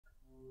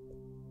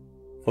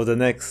For the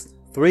next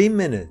 3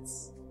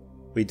 minutes,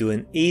 we do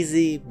an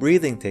easy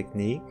breathing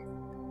technique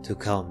to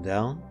calm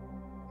down,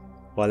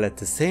 while at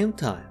the same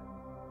time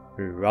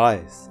we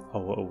rise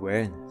our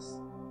awareness.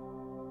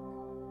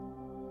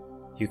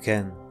 You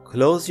can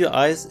close your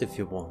eyes if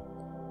you want,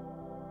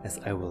 as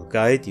I will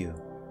guide you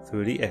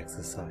through the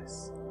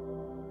exercise.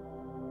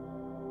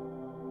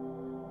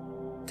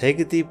 Take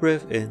a deep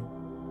breath in,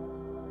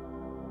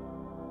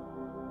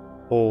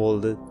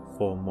 hold it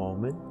for a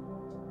moment,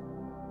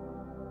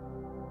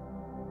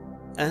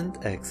 and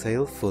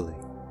exhale fully.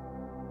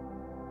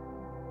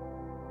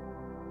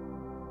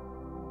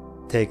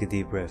 Take a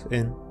deep breath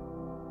in,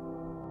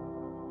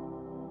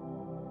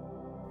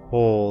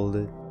 hold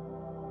it,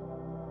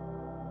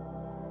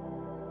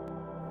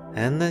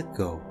 and let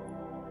go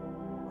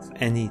of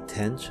any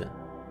tension.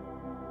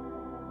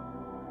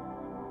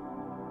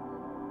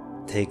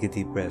 Take a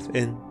deep breath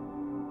in,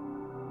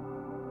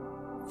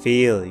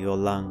 feel your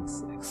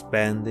lungs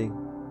expanding,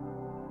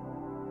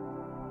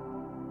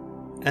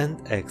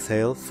 and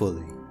exhale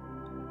fully.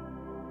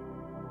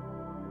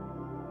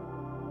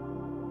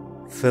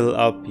 Fill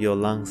up your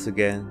lungs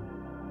again,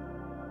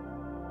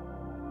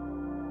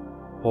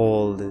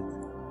 hold it,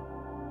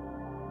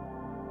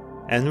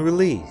 and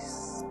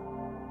release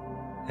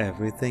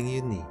everything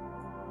you need.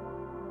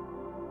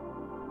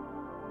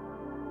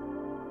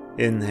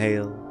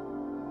 Inhale.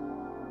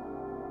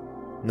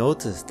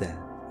 Notice that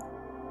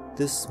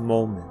this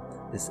moment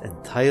is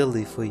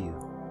entirely for you.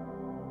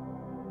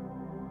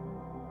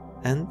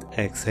 And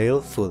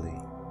exhale fully.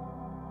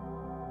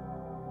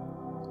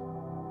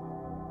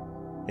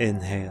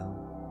 Inhale.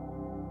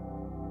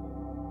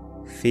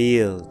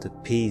 Feel the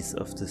peace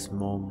of this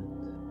moment.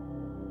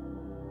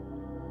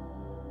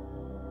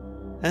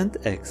 And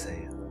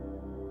exhale.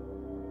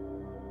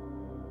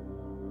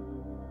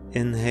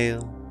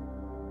 Inhale.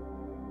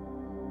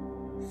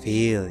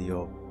 Feel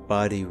your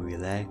body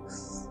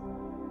relax.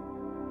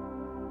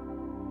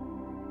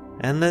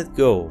 And let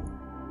go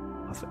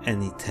of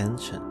any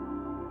tension.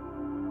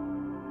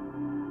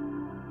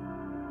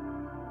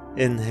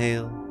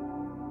 Inhale.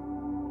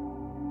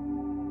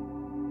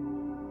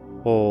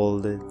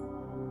 Hold it.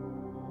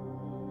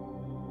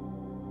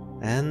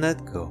 And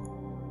let go.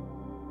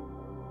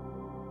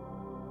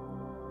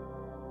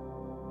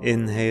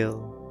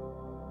 Inhale.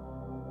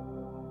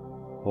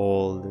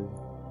 Hold it.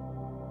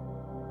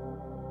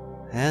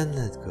 And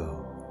let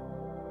go.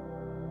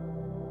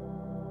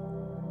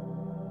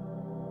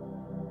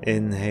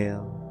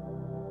 Inhale.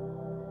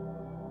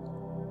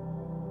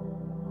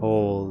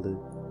 Hold it.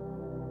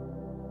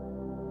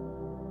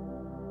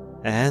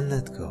 And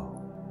let go.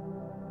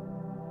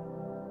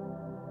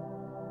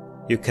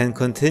 You can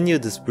continue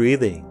this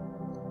breathing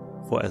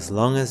for as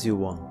long as you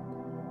want.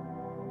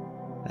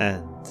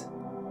 And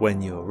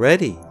when you're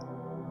ready,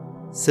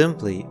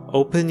 simply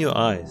open your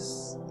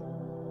eyes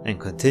and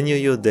continue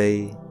your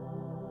day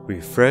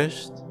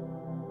refreshed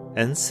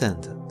and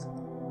centered.